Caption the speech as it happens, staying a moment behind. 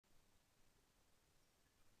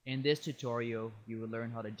In this tutorial, you will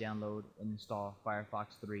learn how to download and install Firefox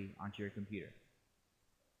 3 onto your computer.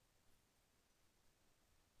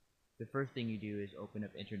 The first thing you do is open up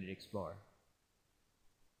Internet Explorer.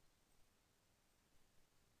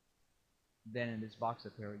 Then in this box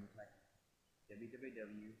up here, you type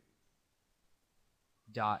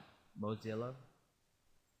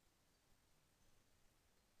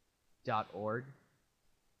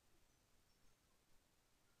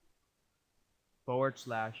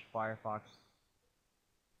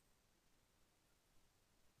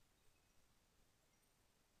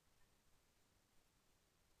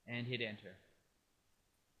and hit enter.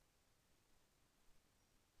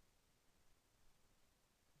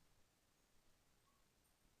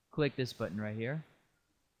 Click this button right here.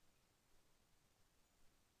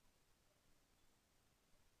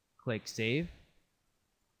 Click save.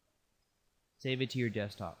 Save it to your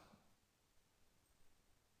desktop.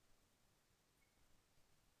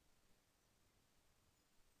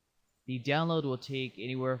 The download will take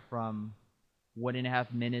anywhere from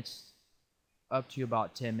 1.5 minutes up to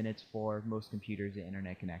about 10 minutes for most computers and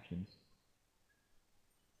internet connections.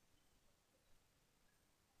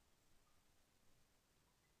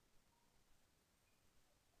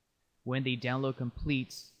 When the download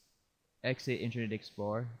completes, exit Internet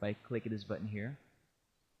Explorer by clicking this button here,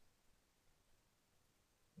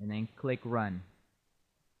 and then click Run.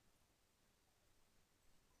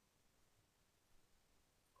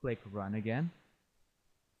 Click Run again.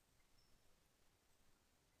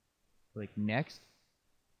 Click Next.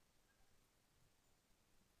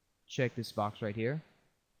 Check this box right here.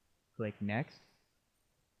 Click Next.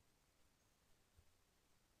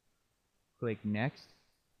 Click Next.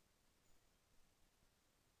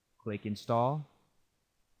 Click Install.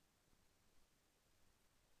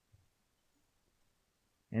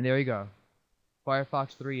 And there you go.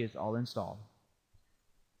 Firefox 3 is all installed.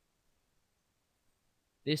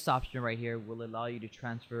 This option right here will allow you to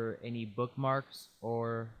transfer any bookmarks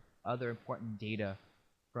or other important data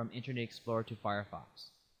from Internet Explorer to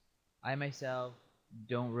Firefox. I myself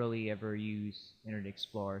don't really ever use Internet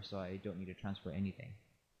Explorer, so I don't need to transfer anything.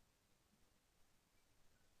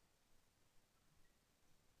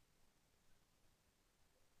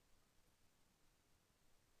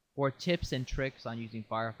 For tips and tricks on using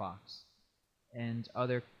Firefox and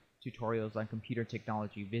other tutorials on computer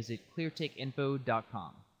technology, visit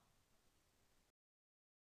ClearTechInfo.com.